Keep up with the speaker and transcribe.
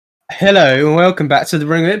Hello and welcome back to the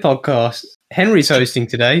Bring It podcast. Henry's hosting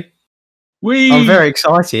today. I'm very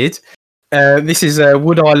excited. This is a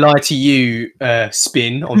Would I Lie to You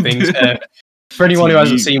spin on things. For anyone who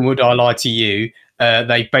hasn't seen Would I Lie to You,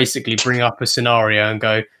 they basically bring up a scenario and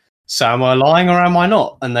go, so am I lying or am I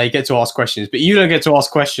not? And they get to ask questions. But you don't get to ask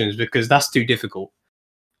questions because that's too difficult.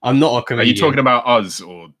 I'm not a comedian. Are you talking about us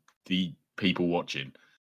or the people watching?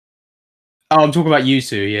 Oh, I'm talking about you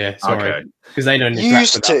two, yeah. Sorry. Because they don't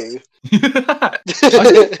interact with us. I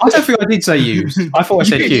don't think I did say used. I thought I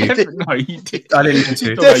said you. No, you did. I didn't mean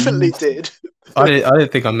to. Definitely did. I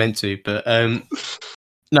didn't think I meant to, but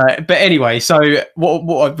no. But anyway, so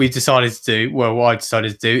what we decided to do, what I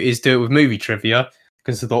decided to do, is do it with movie trivia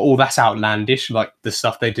because I thought, oh, that's outlandish, like the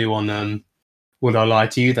stuff they do on Would I Lie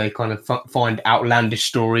to You? They kind of find outlandish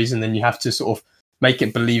stories, and then you have to sort of make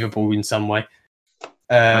it believable in some way.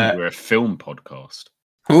 We're a film podcast.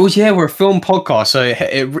 Well, yeah, we're a film podcast, so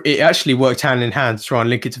it actually worked hand in hand to try and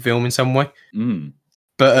link it to film in some way.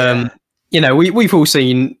 But you know, we've all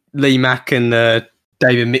seen Lee Mack and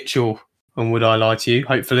David Mitchell on Would I Lie to You?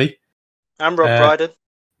 Hopefully, and Rob Brydon.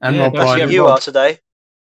 And Rob Brydon. You are today.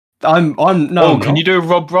 I'm no. Oh, can you do a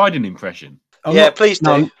Rob Brydon impression? Please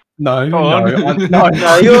do. No. I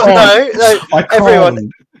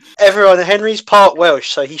can't. Everyone, Henry's part Welsh,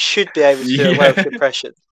 so he should be able to do a Welsh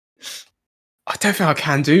impression. I don't think I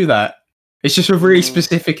can do that. It's just a really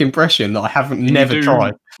specific impression that I haven't never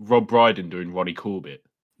tried. Rob Brydon doing Ronnie Corbett.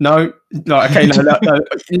 No.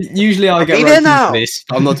 Usually I get roasted for this,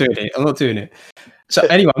 but I'm not doing it. So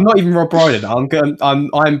anyway, I'm not even Rob Brydon.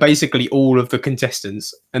 I'm basically all of the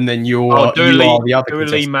contestants, and then you are the other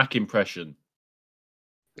contestants. Do a Lee Mack impression.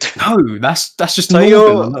 No, that's just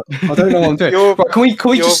normal. I don't know what I'm doing. Right,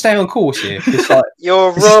 can we just stay on course here? Like,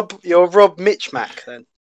 you're Rob Mitch Mack then.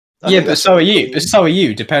 But so are you. But so are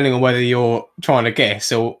you, depending on whether you're trying to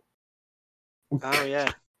guess or. Oh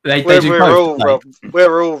yeah.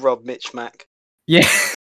 We're all Rob Mitch Mack. Yeah.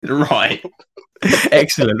 Right.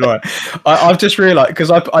 Excellent. Right. I've just realised because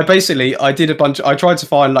I did a bunch. I tried to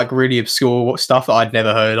find like really obscure stuff that I'd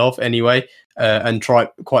never heard of anyway, and try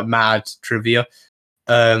quite mad trivia.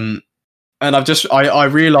 And I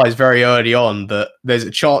realised very early on that there's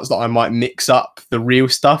a chance that I might mix up the real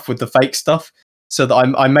stuff with the fake stuff, so that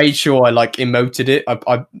I made sure I like emoted it.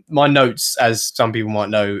 My notes, as some people might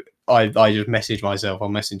know, I just message myself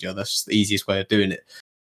on Messenger. That's just the easiest way of doing it.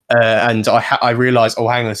 And I realised, oh,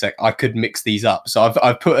 hang on a sec, I could mix these up. So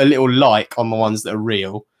I've put a little like on the ones that are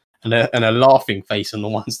real, and a laughing face on the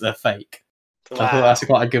ones that are fake. Wow. I thought that's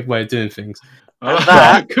quite a good way of doing things.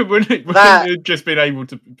 Wouldn't it have just been able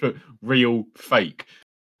to put real, fake?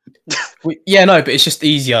 But it's just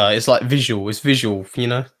easier. It's like visual. It's visual, you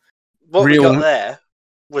know? What real... we got there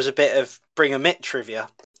was a bit of Bring a Mitt trivia.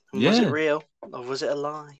 Was it real or was it a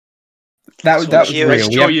lie? That was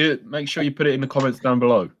real. Make sure you put it in the comments down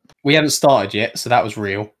below. We haven't started yet, so that was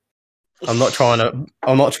real. I'm not trying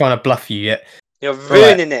to bluff you yet. You're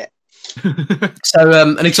ruining it. So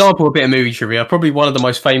an example of a bit of movie trivia, probably one of the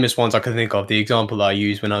most famous ones I can think of, the example that I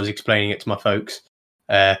used when I was explaining it to my folks,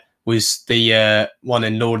 was the one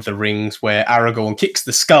in Lord of the Rings where Aragorn kicks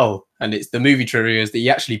the skull, and it's the movie trivia is that he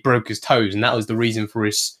actually broke his toes, and that was the reason for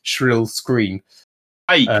his shrill scream.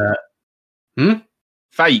 Fake.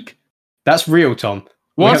 Fake. That's real, Tom.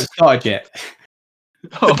 What? We haven't started yet.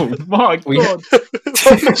 Oh my god!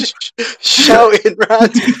 Shouting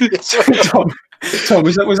randomly. Tom,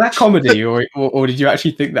 was that comedy, or did you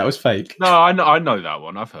actually think that was fake? No, I know that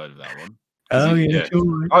one. I've heard of that one. Oh yeah,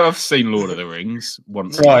 sure. I've seen Lord of the Rings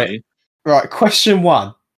once. Right. Question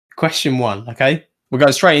one. Okay, we're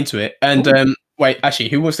going straight into it. And wait, actually,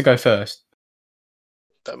 who wants to go first?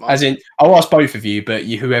 As in, I'll ask both of you, but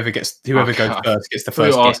whoever goes first gets the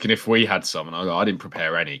first. You're asking if we had some, and I didn't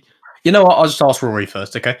prepare any. You know what? I'll just ask Rory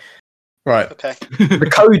first, okay? Right. Okay. The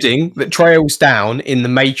coding that trails down in the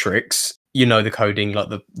Matrix, you know the coding, like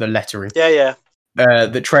the lettering. Yeah.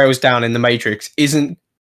 That trails down in the Matrix isn't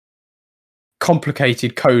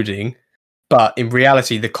complicated coding, but in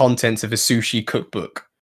reality, the contents of a sushi cookbook.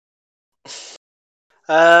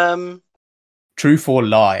 Truth or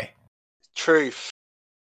lie? Truth.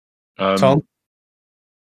 Tom?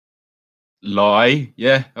 Lie,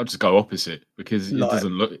 yeah. I'll just go opposite because it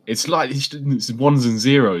doesn't look. It's like it's ones and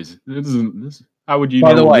zeros. It doesn't. How would you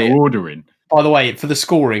know what you're ordering? By the way, for the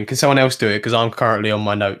scoring, can someone else do it? Because I'm currently on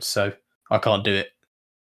my notes, so I can't do it.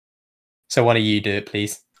 So one of you do it,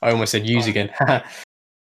 please. I almost said use again.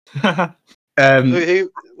 What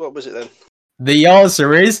was it then? The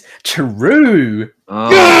answer is true.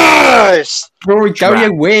 Yes! Rory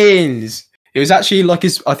Goya wins. It was actually like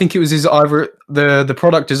I think it was his either the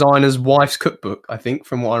product designer's wife's cookbook. I think,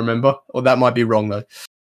 from what I remember, or that might be wrong though.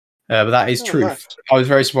 But that is truth. Nice. I was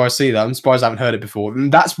very surprised to see that. I'm surprised I haven't heard it before.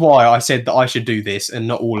 And that's why I said that I should do this and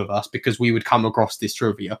not all of us, because we would come across this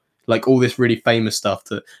trivia, like all this really famous stuff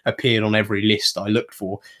that appeared on every list I looked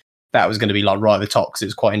for. That was going to be like right at the top because it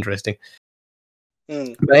was quite interesting.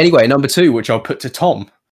 But anyway, number 2, which I'll put to Tom.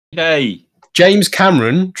 Yay! James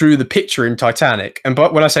Cameron drew the picture in Titanic, and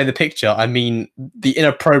but when I say the picture, I mean the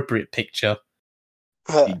inappropriate picture.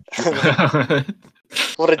 What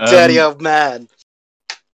a dirty old man!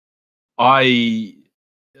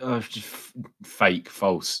 Fake,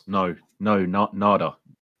 false. No, not nada.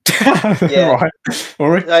 Yeah. Right. All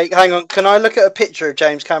right. Like, hang on, can I look at a picture of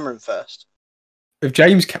James Cameron first? Of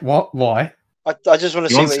James, what? Why? I just want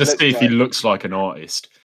to see what he looks like. If he looks like an artist.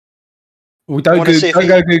 Well, don't go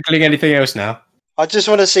googling anything else now. I just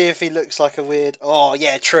want to see if he looks like a weird. Oh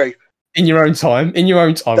yeah, true. In your own time with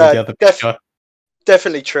the other picture.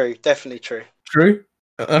 Definitely true. Definitely true. True.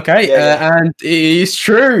 Okay, and it is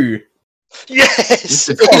true. Yes,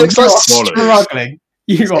 he looks like struggling.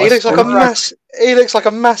 He looks like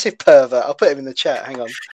a massive pervert. I'll put him in the chat. Hang on.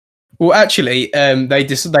 Well, actually, they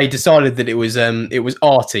decided that it was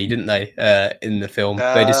arty, didn't they? In the film,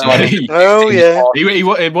 they decided.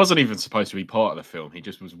 It wasn't even supposed to be part of the film. He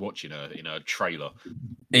just was watching a trailer.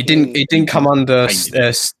 It didn't come under.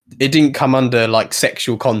 It didn't come under like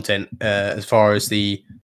sexual content as far as the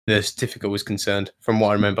certificate was concerned, from what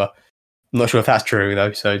I remember. I'm not sure if that's true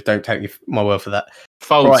though, so don't take my word for that.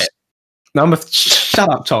 False. Right. Shut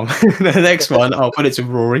up, Tom. The next one, I'll put it to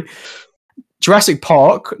Rory. Jurassic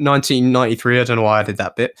Park, 1993. I don't know why I did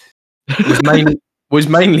that bit. Was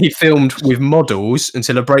mainly filmed with models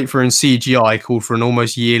until a breakthrough in CGI called for an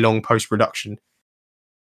almost year-long post-production.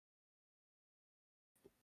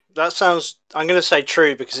 That sounds. I'm going to say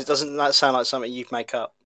true because it doesn't sound like something you'd make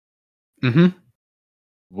up. Mm-hmm.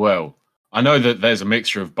 Well, I know that there's a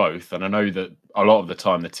mixture of both, and I know that a lot of the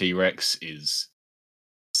time the T-Rex is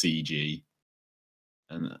CG,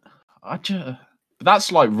 and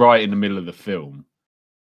that's like right in the middle of the film.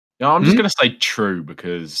 I'm just going to say true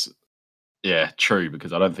because I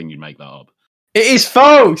don't think you'd make that up. It is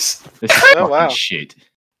false. This is fucking shit.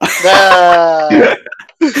 I'm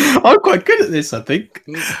quite good at this, I think.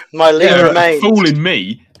 My leader remains. Fooling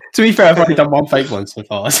me. To be fair, I've only done one fake one so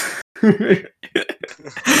far.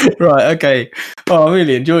 Right, okay. Oh, I'm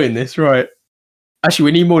really enjoying this. Right. Actually,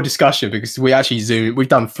 we need more discussion because we actually zoomed. We've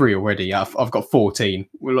done 3 already. I've got 14.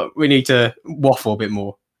 We need to waffle a bit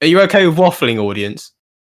more. Are you okay with waffling, audience?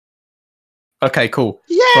 Okay, cool.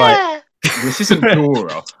 Yeah. Right. This isn't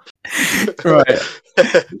Dora. Right.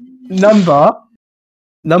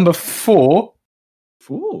 Number 4.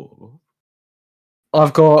 4.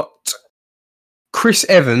 I've got Chris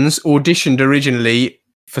Evans auditioned originally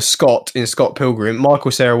for Scott in Scott Pilgrim.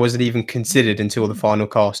 Michael Cera wasn't even considered until the final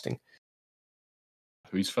casting.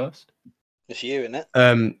 Who's first? It's you, isn't it?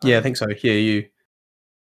 Yeah, I think so. Yeah, you.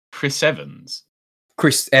 Chris Evans.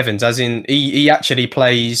 Chris Evans, as in he actually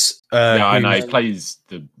plays. Yeah, I know he plays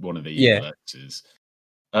one of the evil actors.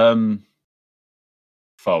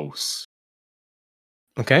 False.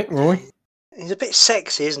 Okay, Roy. He's a bit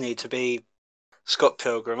sexy, isn't he, to be Scott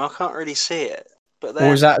Pilgrim? I can't really see it. But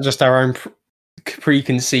or is that just our own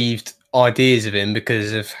preconceived ideas of him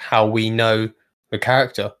because of how we know the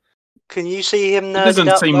character? Can you see him? He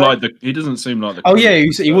doesn't seem like the. Oh yeah,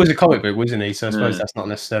 he was a comic book, wasn't he? So I suppose that's not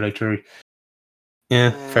necessarily true.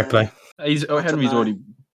 Yeah, fair play. Henry's already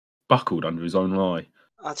buckled under his own lie.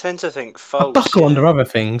 I tend to think false. I buckle under other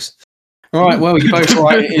things. All right, well, you're both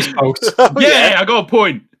right. It is false. Yeah, I got a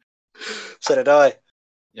point. So did I.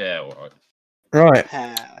 Yeah, all right. Right.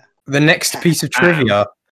 The next piece of trivia.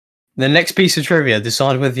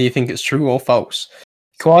 Decide whether you think it's true or false.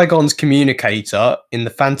 Qui-Gon's communicator in The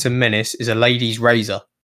Phantom Menace is a lady's razor.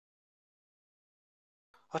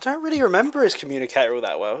 I don't really remember his communicator all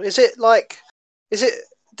that well. Does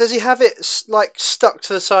he have it like stuck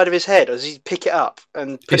to the side of his head, or does he pick it up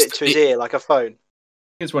and put it to his ear like a phone?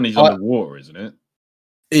 It's when he's underwater, isn't it?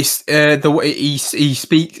 It's the way he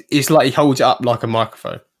speaks. It's like he holds it up like a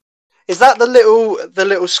microphone. Is that the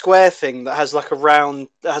little square thing that has like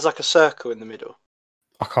a circle in the middle?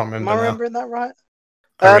 I can't remember. Am I remembering that right?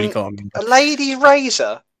 I really can't remember. A lady's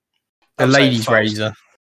razor. A lady's razor.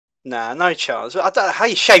 Nah, no chance. I don't. How are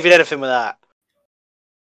you shaving anything with that?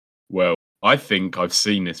 Well, I think I've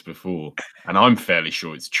seen this before, and I'm fairly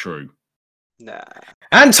sure it's true. Nah.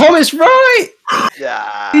 And Tom is right.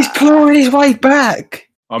 Yeah. He's clawing his way back.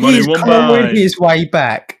 He's clawing his way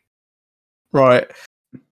back. Right.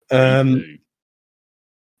 You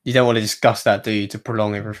don't want to discuss that, do you, to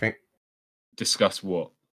prolong everything? Discuss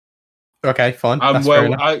what? Okay, fine. That's fair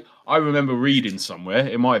well, enough. I remember reading somewhere,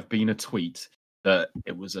 it might have been a tweet, that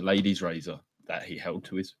it was a lady's razor that he held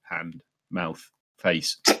to his hand, mouth,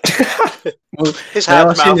 face. Well, His they are hand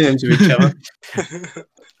mouth. synonyms of each other.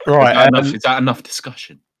 Right. Is that enough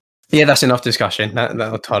discussion? Yeah, that's enough discussion.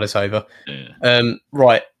 That'll tide us over. Yeah.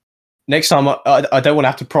 Right. Next time, I don't want to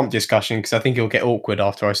have to prompt discussion because I think it'll get awkward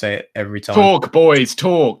after I say it every time. Talk, boys,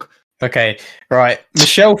 talk. Okay, right.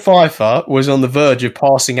 Michelle Pfeiffer was on the verge of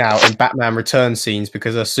passing out in Batman Returns scenes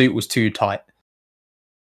because her suit was too tight.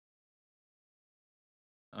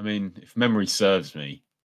 I mean, if memory serves me,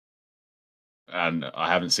 and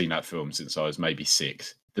I haven't seen that film since I was maybe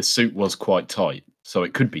 6, the suit was quite tight, so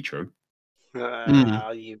it could be true.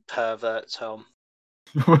 You pervert, Tom.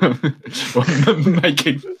 Making...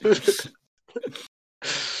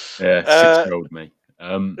 Yeah, 6-year-old me.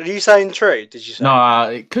 Are you saying true? Did you say? No,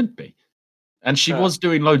 it could be. And she was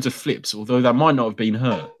doing loads of flips, although that might not have been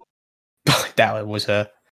her. I doubt it was her.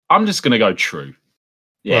 I'm just going to go true.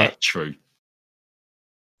 Yeah, Right. True.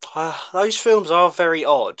 Those films are very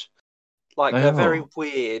odd. Like, They they're are. very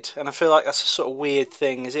weird, and I feel like that's a sort of weird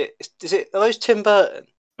thing. Is it? Are those Tim Burton?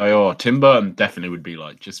 They are. Tim Burton definitely would be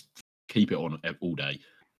like, just keep it on all day.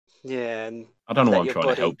 Yeah, and I don't know let why I'm your trying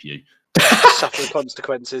body to help you. suffer the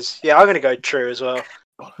consequences. Yeah, I'm going to go true as well.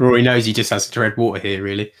 Rory knows he just has to tread water here,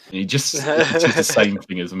 really. It's just the same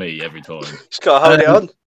thing as me every time. Just got to hold it on.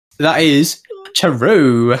 That is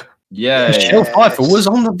true. Yeah. Michelle Pfeiffer was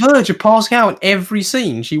on the verge of passing out in every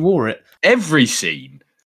scene. She wore it. Every scene.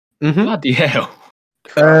 Mm-hmm. Bloody hell.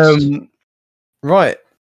 Right.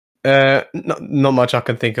 Not much I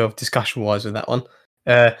can think of discussion-wise with that one.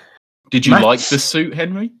 Did you Matt? like the suit,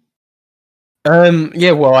 Henry?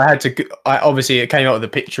 Yeah, well, I had to. Obviously, it came out with the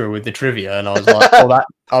picture with the trivia, and I was like, that's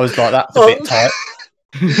a bit tight.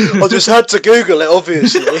 I just had to Google it,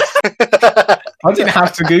 obviously. I didn't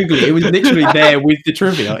have to Google it. It was literally there with the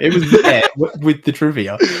trivia. It was there with the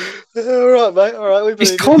trivia. All right, mate. All right, we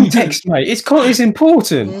It's believe context, mate. It's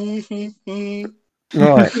important. it.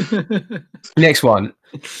 Right. Next one.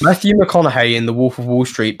 Matthew McConaughey in The Wolf of Wall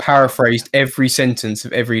Street paraphrased every sentence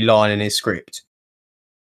of every line in his script.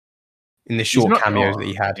 In the short cameos that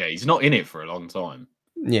he had. Yeah, he's not in it for a long time.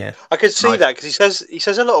 Yeah. I could see that because he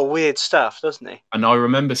says a lot of weird stuff, doesn't he? And I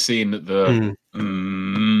remember seeing that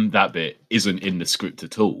that bit isn't in the script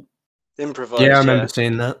at all. Improvised. Yeah, I remember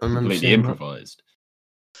seeing that. Completely improvised.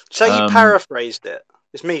 So you paraphrased it.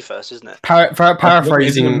 It's me first, isn't it?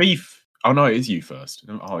 Paraphrasing. Oh no, it is you first.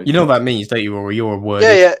 Oh, You know what that means, don't you, Rory? You're a word.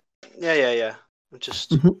 Yeah. I'm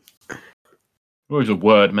just. Rory's a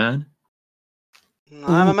word man.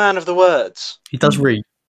 I'm a man of the words. He does read.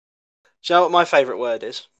 Do you know what my favourite word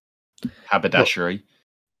is? Haberdashery.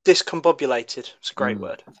 Discombobulated. It's a great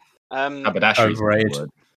word. Haberdashery.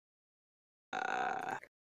 Overrated.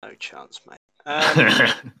 No chance, mate.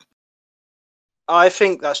 I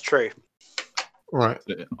think that's true. Right.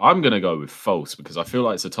 I'm going to go with false because I feel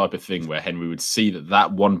like it's the type of thing where Henry would see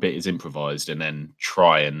that one bit is improvised and then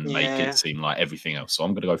try and make it seem like everything else. So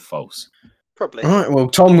I'm going to go false. Probably. All right. Well,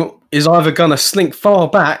 Tom is either going to slink far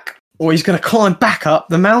back or he's going to climb back up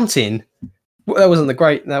the mountain. Well, that wasn't the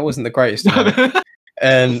greatest.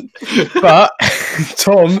 But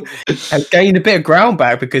Tom has gained a bit of ground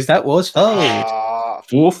back because that was fold.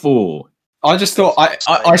 4-4. I just thought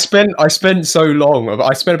I spent so long.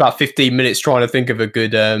 I spent about 15 minutes trying to think of a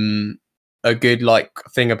good like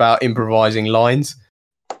thing about improvising lines.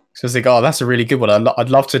 So I was like, oh, that's a really good one. I'd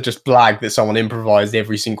love to just blag that someone improvised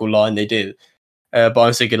every single line they did. But I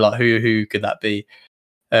was thinking like, who could that be?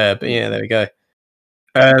 But yeah, there we go.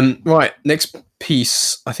 Right, next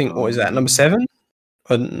piece. I think what is that? Number 7?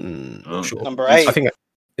 Not sure. Number 8. I think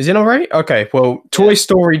is it number 8? Okay. Well, Toy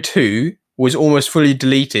Story 2 was almost fully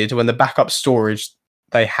deleted when the backup storage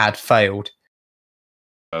they had failed.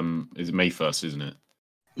 Is me first, isn't it?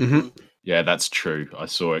 Mm-hmm. Yeah, that's true. I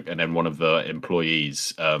saw it, and then one of the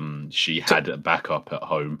employees, she had a backup at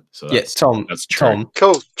home. So that's, Tom. That's true. Tom.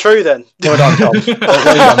 Cool. True then. Well done, Tom.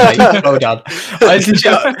 Well done, mate. Well done. I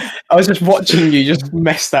was just watching you just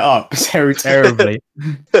mess that up so terribly.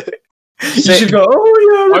 You should go.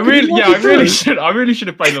 Oh yeah. I really should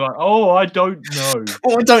have played it like. Oh, I don't know.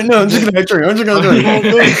 Oh, I don't know. I'm just gonna drink. I've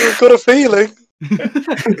got a feeling.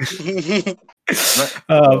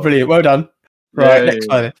 Brilliant. Well done. Right, next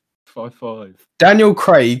one. 5-5. Daniel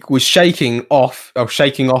Craig was shaking off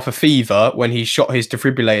a fever when he shot his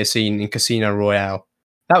defibrillator scene in Casino Royale.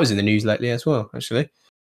 That was in the news lately as well, actually.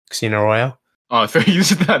 Casino Royale. Oh, I thought you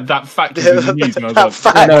said that fact was in the news. And I was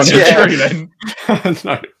that like, fact, true then.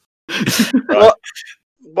 No. Right.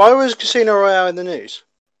 Why was Casino Royale in the news?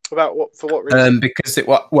 About what? For what reason? Because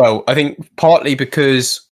well, I think partly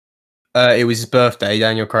because it was his birthday,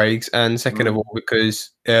 Daniel Craig's, and second of all because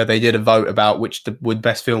they did a vote about which the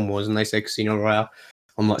best film was, and they said Casino Royale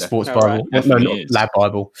on like Sports Bible, right. no, not Lab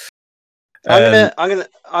Bible. I'm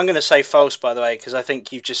gonna say false, by the way, because I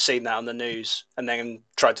think you've just seen that on the news and then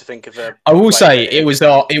tried to think of a. I will say it was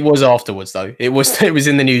afterwards though. It was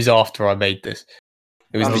in the news after I made this.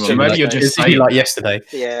 It was maybe you're just saying like yesterday.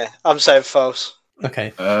 Yeah, I'm saying false.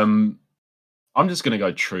 Okay. I'm just gonna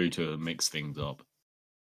go true to mix things up.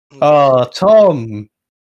 Oh, Tom.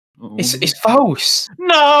 It's false.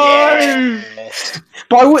 No. Yes.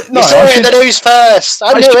 But I would no. You saw it in the news first.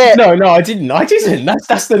 I knew it. No, I didn't.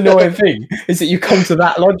 That's the annoying thing is that you come to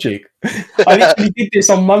that logic. I literally did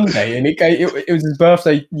this on Monday, and it was his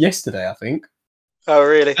birthday yesterday, I think. Oh,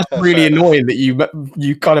 really? That's really annoying that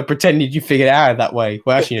you kind of pretended you figured it out that way.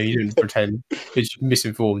 Well, actually, no, you didn't pretend. It's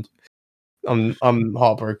misinformed. I'm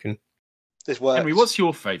heartbroken. This works. Henry, what's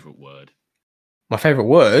your favourite word? My favourite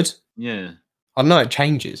word? Yeah. I know it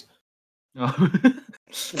changes. I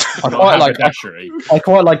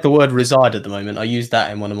quite like the word reside at the moment. I used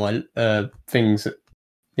that in one of my things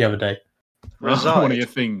the other day. Reside? One of your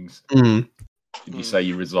things. Mm. Did you say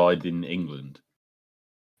you reside in England?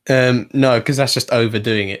 No, because that's just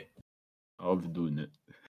overdoing it. Overdoing it.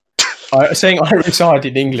 Saying I reside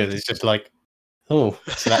in England is just like, oh,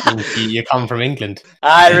 so that means you come from England.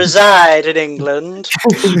 I reside in England.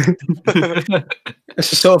 It's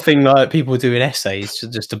the sort of thing like people do in essays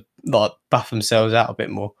just to like buff themselves out a bit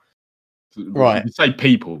more. Right. You say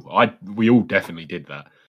people. We all definitely did that.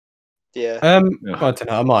 Yeah. I don't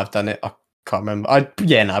know. I might have done it. I can't remember. I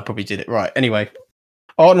probably did it. Right. Anyway,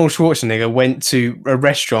 Arnold Schwarzenegger went to a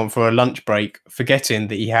restaurant for a lunch break, forgetting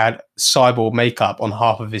that he had cyborg makeup on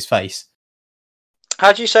half of his face.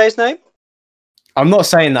 How do you say his name? I'm not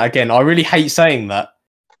saying that again. I really hate saying that.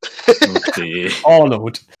 Okay.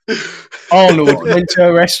 Arnold went to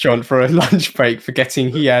a restaurant for a lunch break, forgetting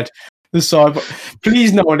he had the cyborg.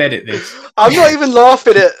 Please, no one edit this. I'm not even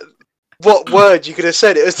laughing at what word you could have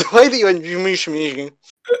said. It was the way that you went.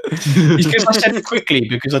 It's because I said it quickly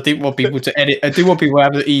because I didn't want people to edit. I didn't want people to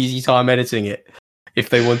have an easy time editing it if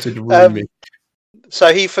they wanted to ruin me.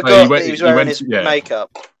 So he forgot that he was wearing his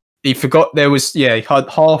makeup. He forgot there was he had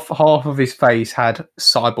half of his face had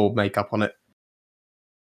cyborg makeup on it.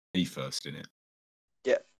 Me first in it.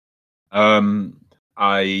 Yeah.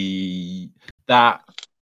 That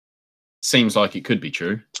seems like it could be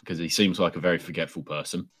true because he seems like a very forgetful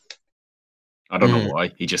person. I don't know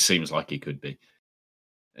why. He just seems like he could be.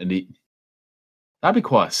 And that'd be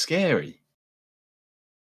quite scary.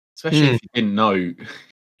 Especially if you didn't know.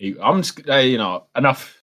 I'm just,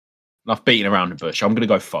 enough beating around the bush. I'm going to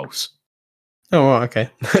go false. Oh, right, okay.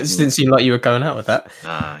 It just didn't seem like you were going out with that.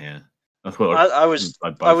 Yeah. I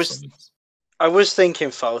was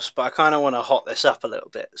thinking false, but I kind of want to hot this up a little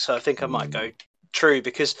bit. So I think I might go true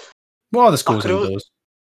because. What are the scores indoors?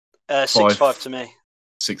 6-5 to me.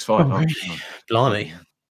 6-5. Oh, blimey.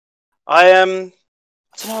 I don't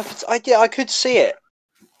know. I could see it.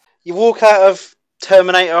 You walk out of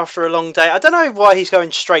Terminator after a long day. I don't know why he's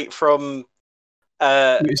going straight from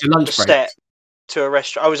it was a lunch break set to a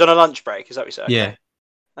restaurant. I was on a lunch break. Is that what you said? Yeah.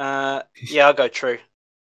 Yeah, I'll go true.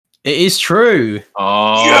 It is true.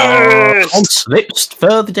 Oh, yes! I'm slipped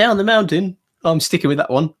further down the mountain. I'm sticking with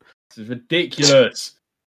that one. This is ridiculous.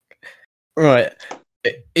 Right.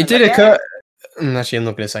 It did occur. Actually, I'm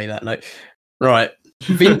not going to say that. No. Right.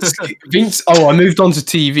 Vince. Oh, I moved on to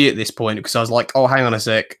TV at this point because I was like, oh, hang on a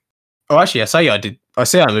sec. Oh, actually, I say I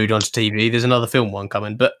moved on to TV. There's another film one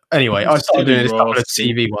coming. But anyway, I started doing a couple of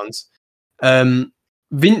TV ones.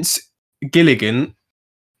 Vince Gilligan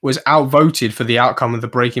was outvoted for the outcome of the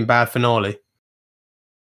Breaking Bad finale.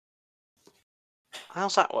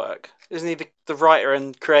 How's that work? Isn't he the writer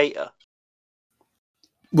and creator?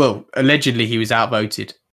 Well, allegedly he was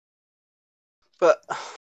outvoted. But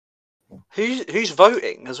who's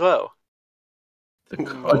voting as well?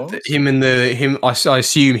 Him. I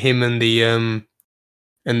assume him and the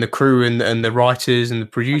crew and the writers and the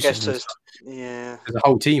producers. There's a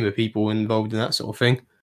whole team of people involved in that sort of thing.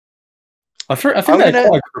 I think they had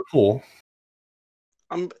quite a good rapport.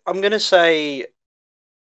 I'm gonna say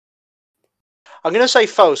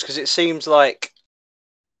false because it seems like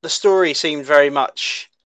the story seemed very much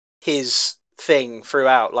his thing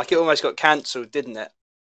throughout. Like it almost got cancelled, didn't it?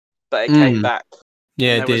 But it came back.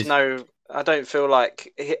 Yeah, it did. I don't feel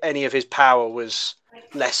like any of his power was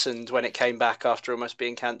lessened when it came back after almost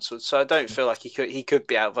being cancelled. So I don't feel like he could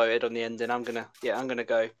be outvoted on the ending. I'm gonna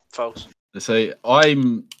go false. So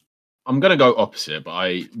I'm gonna go opposite,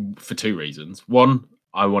 but for two reasons. One,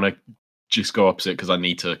 I want to just go opposite because I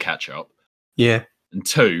need to catch up. Yeah. And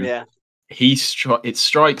 2, Yeah. it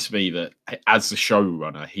strikes me that as the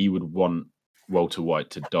showrunner, he would want Walter White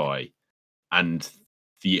to die, and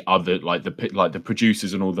the other, like the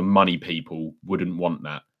producers and all the money people, wouldn't want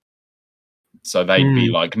that. So they'd be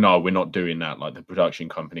like, "No, we're not doing that." Like the production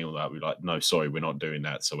company, all that, we're like, "No, sorry, we're not doing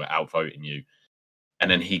that." So we're outvoting you. And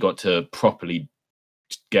then he got to properly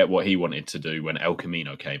get what he wanted to do when El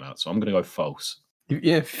Camino came out. So I'm going to go false.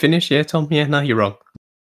 Yeah, finish. Yeah, Tom. Yeah, no, you're wrong.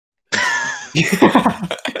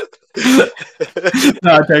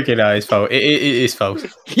 No, I'm joking. No, it's false. It is false.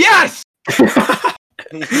 Yes.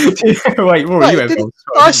 Wait, what were you?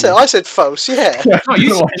 I said false. Yeah. No,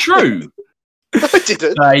 you said true. I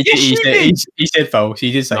didn't. No, he said false.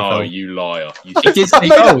 He did say false. No, you liar. He did say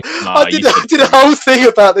false. I did a whole thing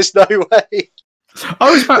about this. No way.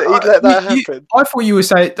 I was about, he'd let that happen. I thought you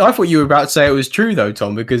were about to say it was true though,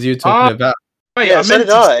 Tom, because you were talking about. Wait, yeah,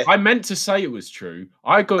 I meant to say it was true.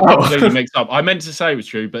 I got completely mixed up. I meant to say it was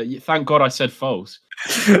true, but thank God I said false.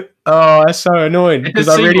 Oh, that's so annoying because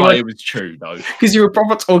I really it was true though. Because you were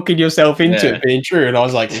proper talking yourself into it being true, and I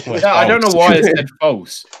was like, yeah, I don't know why I said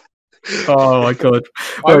false. Oh my God!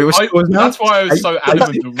 That's why I was so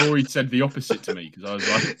adamant that Rory said the opposite to me, because I was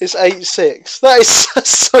like, it's 8-6. That is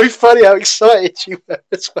so funny how excited you were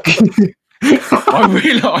as well.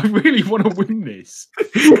 I really want to win this.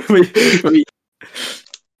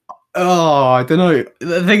 Oh, I don't know.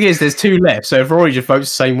 The thing is, there's 2 left, so if Rory just votes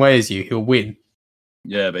the same way as you, he'll win.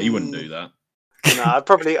 Yeah, but he wouldn't do that. No, I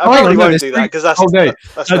probably won't do that because that's.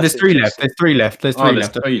 There's 3 left. There's 3 left. There's 3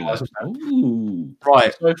 left. Ooh.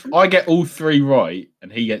 Right. So if I get all 3 right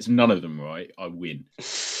and he gets none of them right, I win.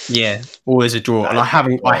 Yeah, always a draw, and I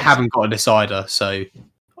haven't got a decider, so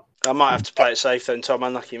I might have to play it safe then, Tom.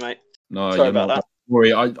 Unlucky, mate. No, sorry about that.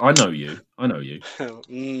 Rory, I know you.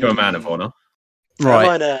 You're a man of honour. Right.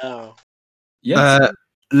 I know. Yes.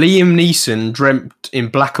 Liam Neeson dreamt in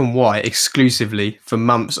black and white exclusively for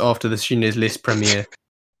months after the Schindler's List premiere.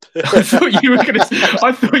 I thought you were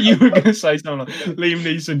gonna say something like Liam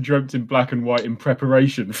Neeson dreamt in black and white in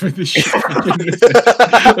preparation for the show.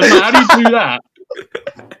 How do you do that?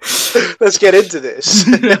 Let's get into this.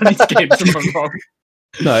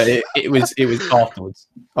 No, it was afterwards,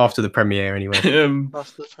 after the premiere anyway.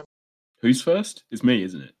 Who's first? It's me,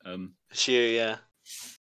 isn't it? It's you, yeah.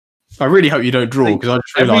 I really hope you don't draw, because I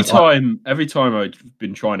just realised every time I've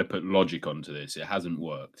been trying to put logic onto this, it hasn't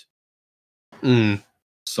worked.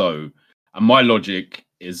 So, and my logic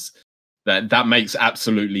is that makes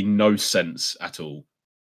absolutely no sense at all.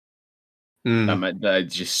 That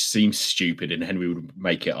just seems stupid, and Henry would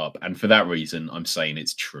make it up. And for that reason, I'm saying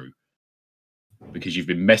it's true, because you've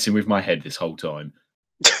been messing with my head this whole time.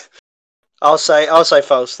 I'll say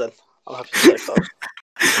false then. I'll have to say false.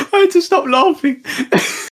 I had to stop laughing.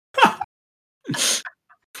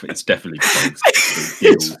 It's definitely false.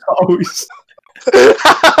 It's false.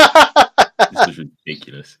 This is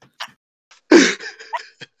ridiculous.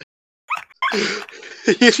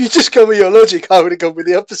 If you just go with your logic, I would have gone with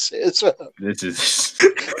the opposite as well. This is.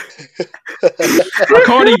 I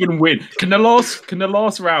can't even win. Can the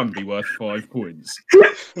last round be worth 5 points?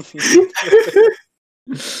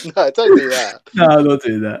 No, don't do that. No, I'm not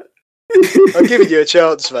doing that. I'm giving you a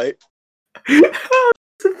chance, mate. It's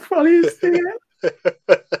the funniest thing ever.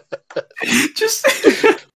 Just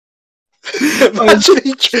imagine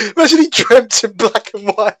he dreamt in black and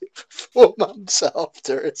white for 4 months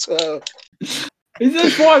after as well.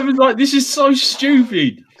 That's why I was like, this is so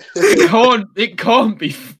stupid. It can't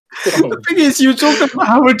be. The thing is, you were talking about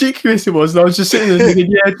how ridiculous it was, and I was just sitting there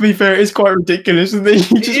thinking, yeah, to be fair, it's quite ridiculous. And then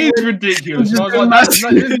it is ridiculous. I was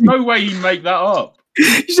like, there's no way you make that up.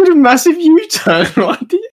 You did a massive U-turn,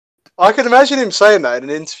 right? I can imagine him saying that in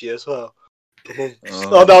an interview as well. Oh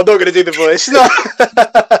no, I'm not going to do the voice. No.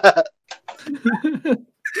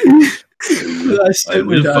 I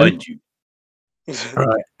will find you.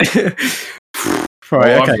 Right.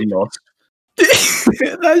 Right, okay.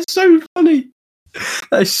 That's so funny.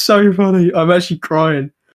 That's so funny. I'm actually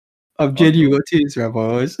crying. I'm genuinely got tears around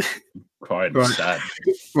my eyes. Crying sad.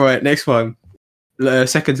 Right, next one.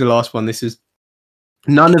 Second to last one. This is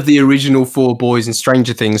none of the original 4 boys in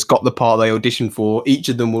Stranger Things got the part they auditioned for. Each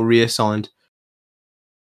of them were reassigned.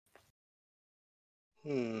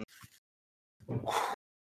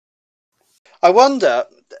 I wonder.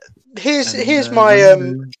 Here's my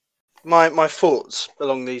my thoughts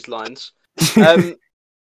along these lines.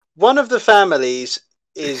 One of the families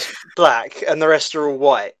is black and the rest are all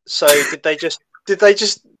white. So did they just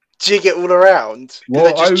jig it all around? Did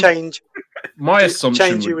they just change? My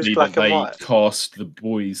assumption you would as be black that and they white? cast the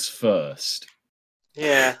boys first.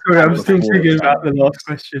 Yeah. Sorry, I'm still thinking about the last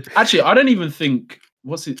question. Actually, I don't even think.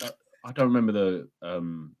 What's it? I don't remember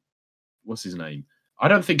the. What's his name? I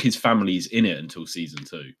don't think his family's in it until season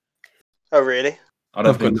 2. Oh, really? I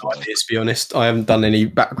don't I've got think no so. idea, to be honest. I haven't done any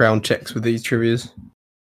background checks with these trivias.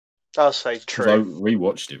 I'll say 'Cause I true.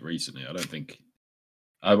 rewatched it recently. I don't think.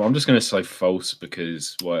 I'm just going to say false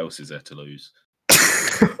because what else is there to lose?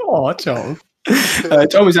 Oh, Tom.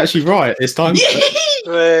 Tom was actually right this time.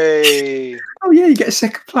 Hey. Oh, yeah, you get a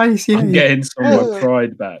second place. Yeah, I'm getting some of my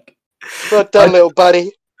pride back. Well done, little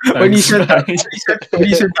buddy. When you Thanks, said that, mate. when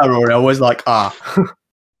you said that, Rory, I was like, I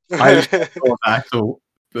haven't thought that at all.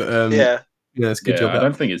 But Yeah. it's a good Yeah, job. I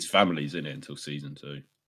don't think his family's in it until season 2,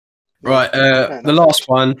 Right, Fair the enough. last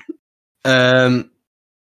one.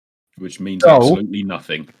 which means Dole. absolutely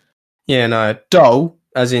nothing. Yeah, no, Dole,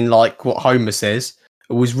 as in like what Homer says,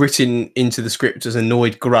 was written into the script as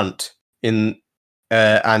annoyed grunt in,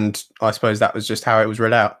 and I suppose that was just how it was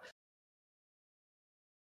read out.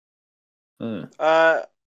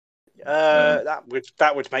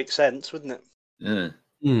 That would make sense, wouldn't it? Yeah,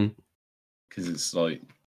 Hmm. because it's like,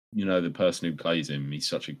 the person who plays him, he's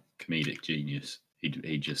such a comedic genius. He'd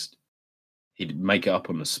make it up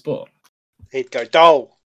on the spot. He'd go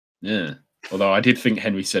Dole. Yeah. Although I did think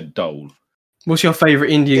Henry said dole. What's your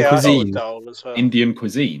favourite Indian Yeah, cuisine? I thought Dole as well. Indian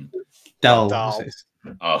cuisine. Dole. Dole.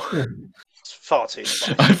 Oh, It's far too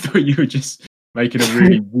spicy. I thought you were just making a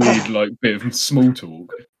really weird, bit of small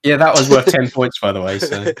talk. Yeah, that was worth 10 points, by the way.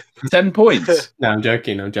 So 10 points. no, I'm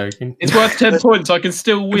joking. It's worth 10 points. I can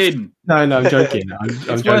still win. No, I'm joking. I'm It's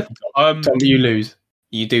joking. worth. Tom, you lose.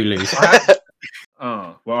 You do lose.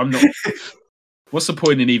 Oh, well, I'm not. What's the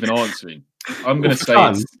point in even answering? I'm going to say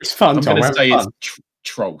fun. It's fun, I'm Tom. going to say fun. it's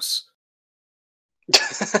trolls.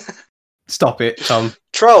 Stop it, Tom.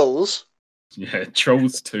 Trolls? Yeah,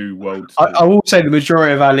 Trolls 2 World 2. I will say the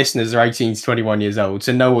majority of our listeners are 18 to 21 years old,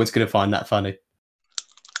 so no one's going to find that funny.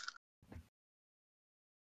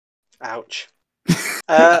 Ouch.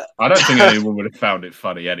 I don't think anyone would have found it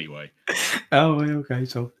funny anyway. Oh, okay,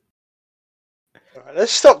 Tom. Right,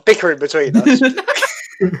 let's stop bickering between us.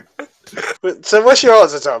 So what's your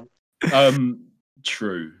answer, Tom?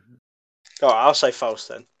 True. Oh, I'll say false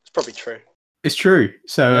then. It's probably true. It's true.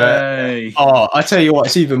 So, Yay. I tell you what,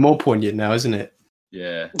 it's even more poignant now, isn't it?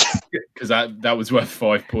 Yeah, because that was worth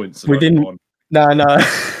 5 points. Within- one. No.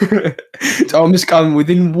 Tom's come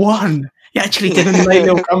within one. He actually did a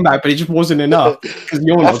little comeback, but it just wasn't enough.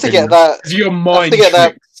 We'll have to get that. Your mind get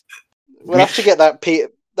that- tricks. We'll have to get that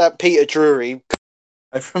Peter Drury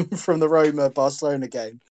from the Roma Barcelona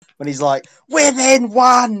game when he's like within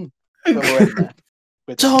one. But we're in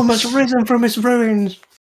there. Tom has risen from his ruins.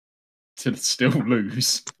 To still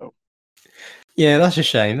lose. Yeah, that's a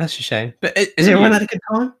shame. But is everyone had a good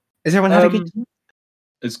time? Has everyone had a good time?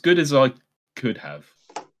 As good as I could have.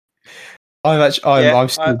 I'm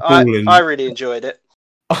still balling. I really enjoyed it.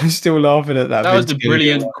 I'm still laughing at that. That was the Vince Gill.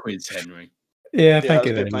 brilliant quiz, Henry. Yeah, Yeah, thank that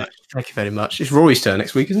you was very good, much. Thank you very much. It's Rory's turn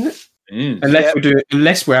next week, isn't it? It is.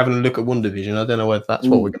 Unless we're having a look at One Division. I don't know whether that's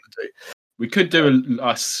what we're going to do. We could do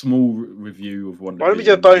a small review of one. Why don't we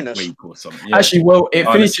do a bonus? Week or something? Yeah. Actually, well, it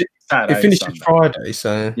finishes Saturday, Friday,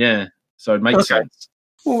 so yeah. So it makes sense.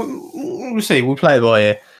 well, we'll see. We'll play it by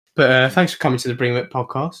ear. But thanks for coming to the Bring It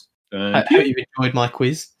podcast. I hope you've enjoyed my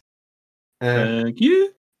quiz. Thank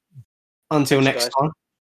you. Until Thanks, next time.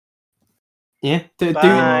 Yeah. Do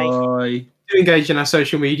Bye. engage in our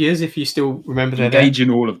social medias if you still remember that. Engage in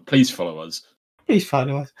all of. Please follow us. Please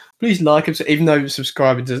follow us. Please like us, even though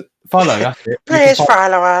subscribing to follow. That's it. Please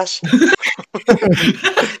follow us.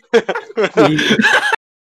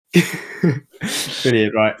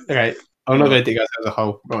 Brilliant. Right. Okay. I'm not going to dig ourselves a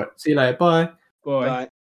hole. Right. See you later. Bye. Bye. Bye.